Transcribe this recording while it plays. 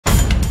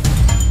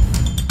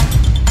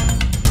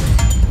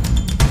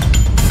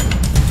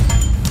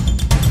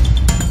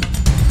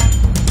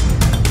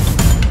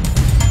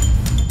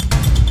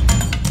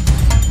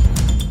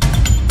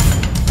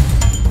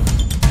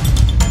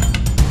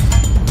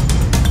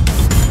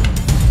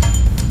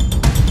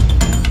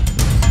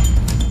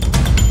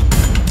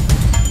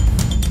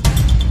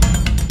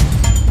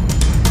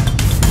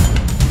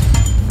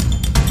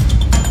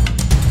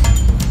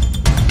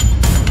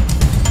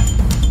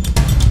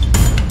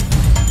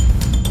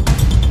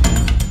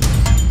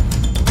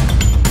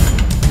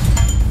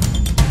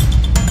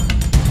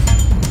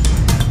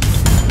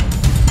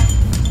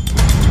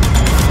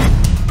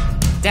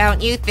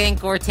don't you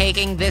think we're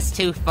taking this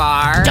too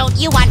far? Don't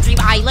you want Dream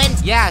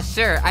Island? Yeah,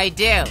 sure, I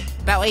do.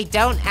 But we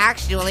don't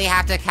actually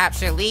have to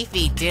capture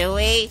Leafy, do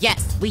we?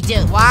 Yes, we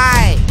do.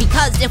 Why?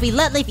 Because if we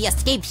let Leafy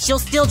escape, she'll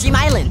steal Dream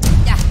Island.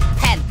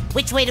 Pen,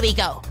 which way do we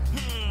go?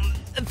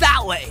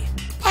 That way.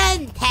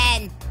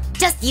 Pen.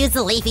 Just use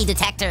the Leafy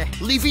detector.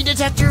 Leafy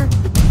detector?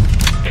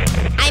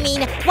 I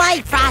mean,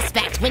 why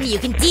prospect when you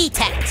can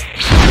detect?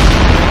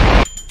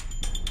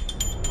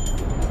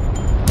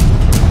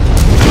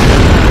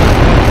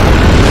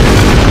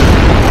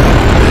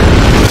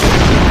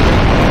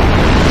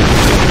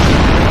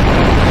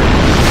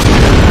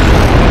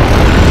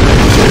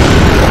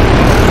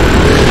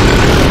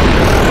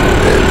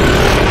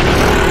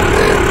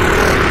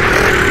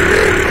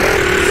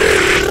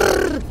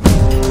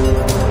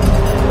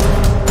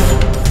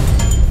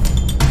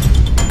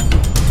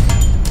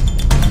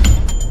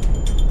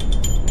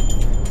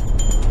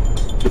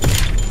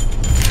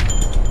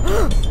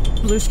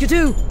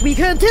 Blushka-doo, we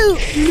can too!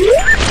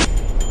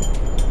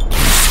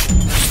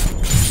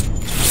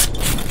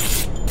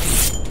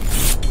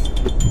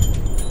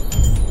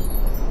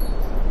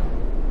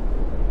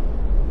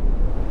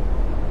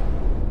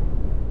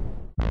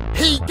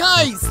 Hey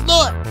guys,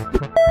 look!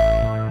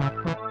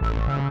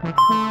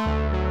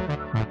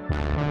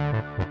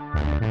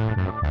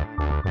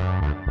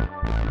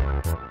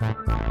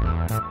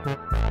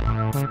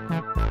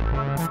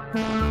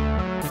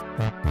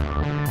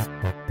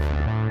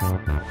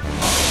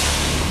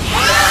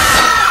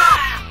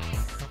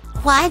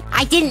 What?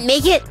 I didn't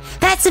make it?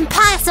 That's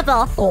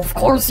impossible! Of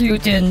course you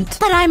didn't.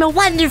 But I'm a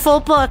wonderful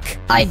book!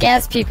 I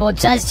guess people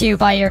judged you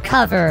by your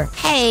cover.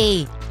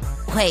 Hey!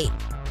 Wait!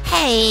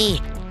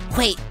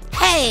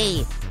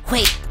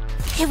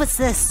 What's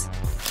this?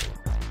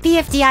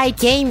 BFDIA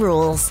game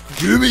rules.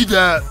 Give me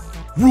that!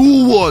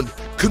 Rule 1.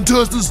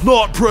 Contestants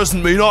not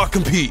present may not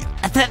compete.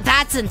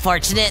 That's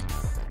unfortunate.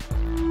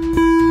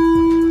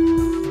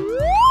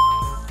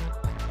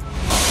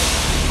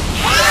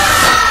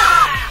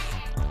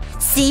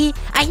 See?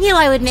 I knew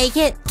I would make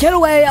it. Get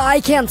away,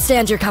 I can't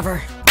stand your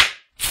cover.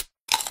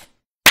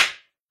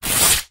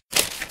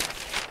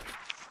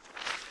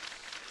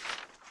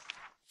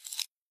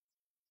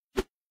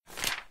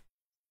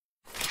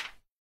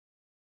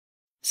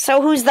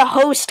 So who's the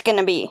host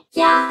gonna be?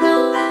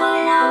 Yahoo, I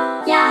wanna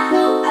know.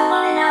 Yahoo, I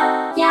wanna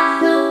know.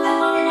 Yahoo, I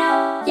wanna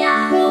know.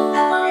 Yahoo,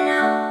 I wanna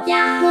know.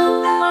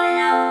 Yahoo, I wanna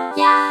know.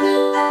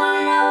 Yahoo, I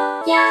wanna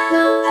know.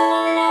 Yahoo, I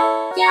wanna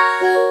know.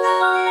 Yahoo,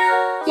 I wanna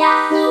know.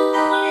 Yahoo,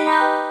 I wanna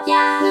know.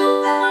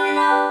 Yahoo, I wanna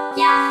know.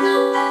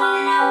 Yahoo, I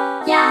wanna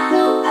know.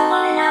 Yahoo, I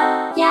wanna know.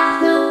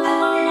 Yahoo, I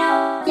wanna know.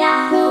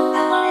 Yahoo,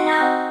 I wanna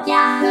know.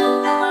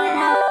 Yahoo, I wanna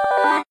know.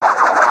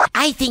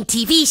 I think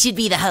TV should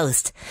be the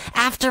host.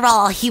 After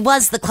all, he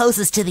was the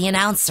closest to the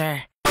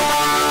announcer.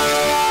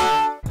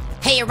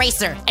 Hey,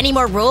 Eraser, any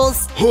more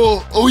rules?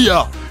 Oh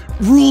yeah.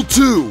 Rule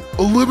 2.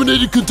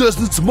 Eliminated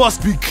contestants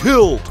must be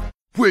killed.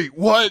 Wait,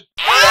 what?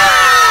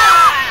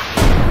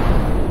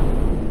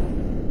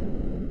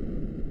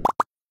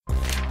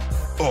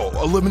 Oh,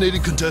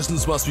 eliminated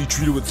contestants must be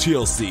treated with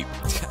TLC.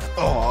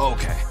 Oh,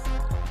 okay.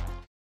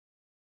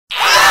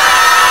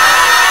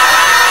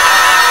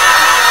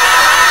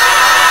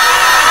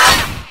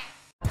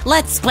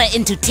 Let's split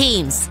into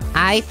teams.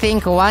 I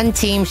think one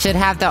team should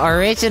have the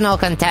original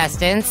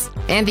contestants,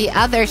 and the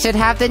other should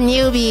have the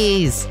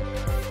newbies.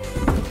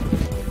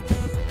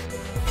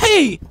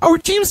 Hey, our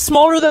team's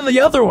smaller than the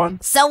other one.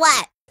 So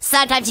what?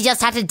 Sometimes you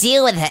just have to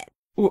deal with it.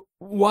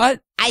 What?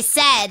 I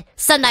said,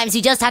 sometimes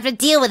you just have to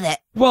deal with it.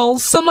 Well,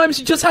 sometimes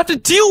you just have to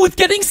deal with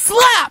getting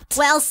slapped!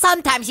 Well,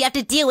 sometimes you have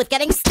to deal with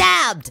getting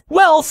stabbed.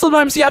 Well,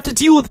 sometimes you have to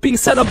deal with being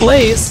set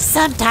ablaze.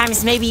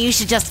 Sometimes maybe you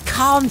should just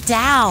calm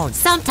down.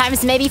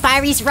 Sometimes maybe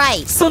Firey's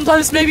right.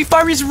 Sometimes maybe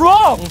Firey's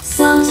wrong.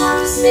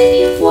 Sometimes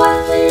maybe if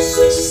one player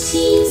switches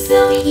teams,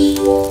 they'll be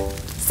equal.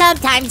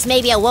 Sometimes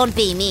maybe it won't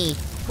be me.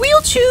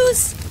 We'll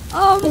choose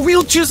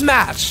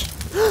match.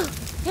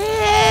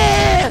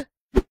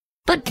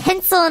 But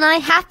Pencil and I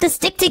have to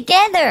stick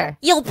together.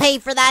 You'll pay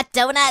for that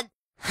donut.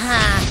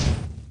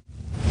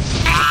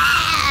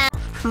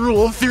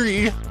 Rule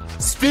 3.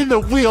 Spin the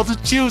wheel to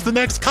choose the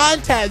next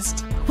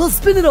contest. Well,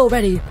 spin it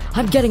already.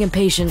 I'm getting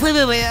impatient. Wait,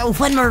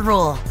 one more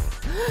rule.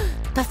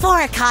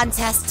 Before a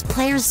contest,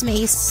 players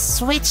may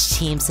switch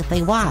teams if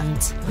they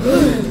want.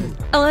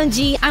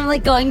 OMG, I'm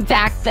like going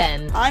back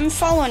then. I'm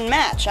following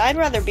match. I'd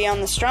rather be on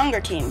the stronger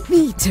team.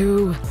 Me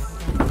too.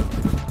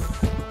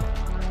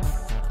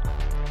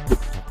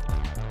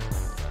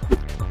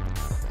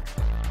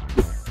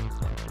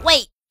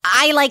 Wait,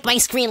 I like my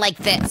screen like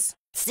this.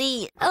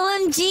 See?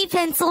 OMG,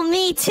 Pencil,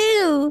 me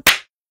too.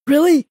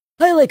 Really?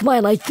 I like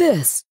mine like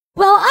this.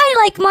 Well, I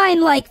like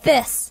mine like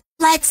this.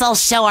 Let's all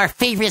show our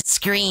favorite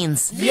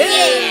screens.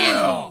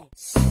 Yeah!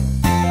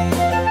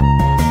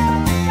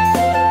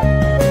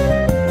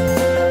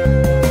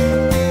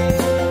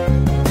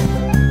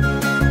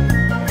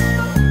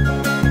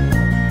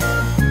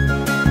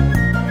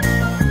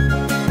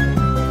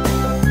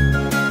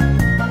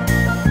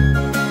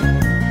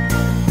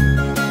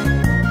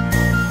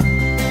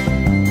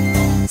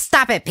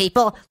 Stop it,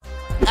 people.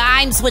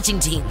 I'm switching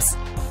teams.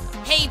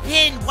 Hey,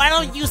 Pin, why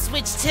don't you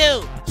switch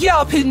too?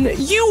 Yeah, Pin,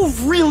 you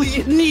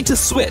really need to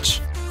switch.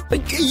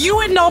 Like, you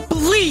would not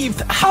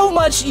believe how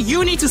much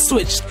you need to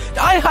switch.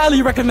 I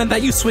highly recommend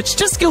that you switch.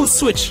 Just go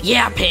switch.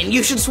 Yeah, Pin,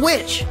 you should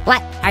switch.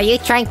 What? Are you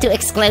trying to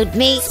exclude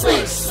me?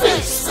 Switch, switch,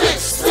 switch,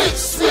 switch,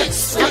 switch,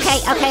 switch.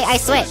 Okay, I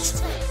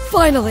switched.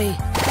 Finally.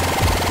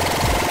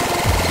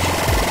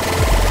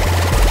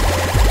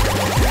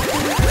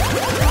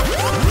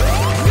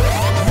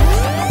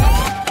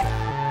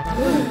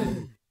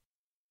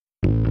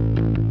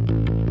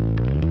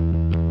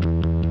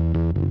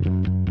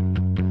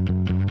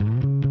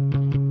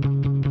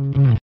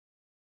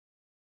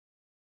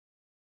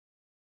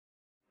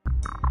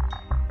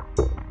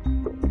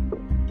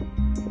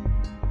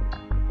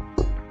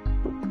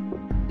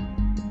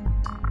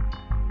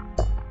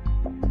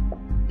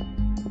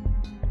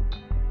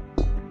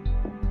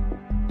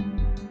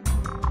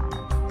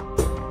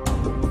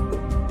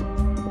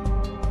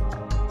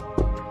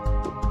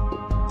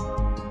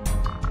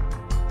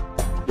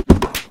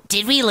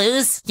 Did we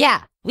lose?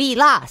 Yeah, we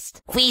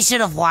lost. We should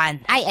have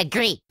won. I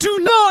agree. Do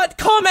not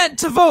comment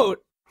to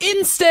vote.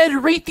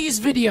 Instead, rate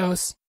these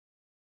videos.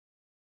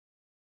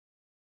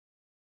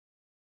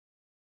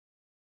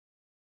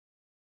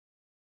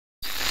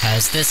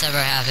 Has this ever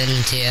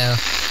happened to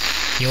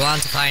you? You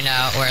want to find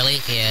out where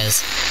Leafy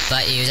is,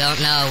 but you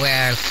don't know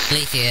where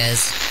Leafy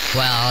is.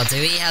 Well,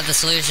 do we have the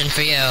solution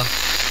for you?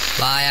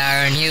 Buy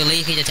our new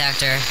Leafy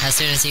detector as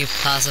soon as you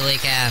possibly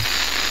can.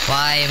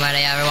 Why might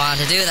I ever want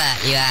to do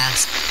that, you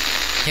ask?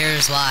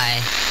 Here's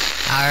why.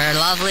 Our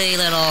lovely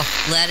little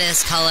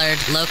lettuce-colored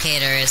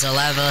locator is a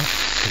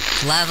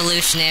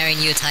revolutionary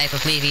new type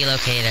of Leafy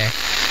locator.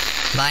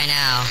 By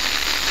now,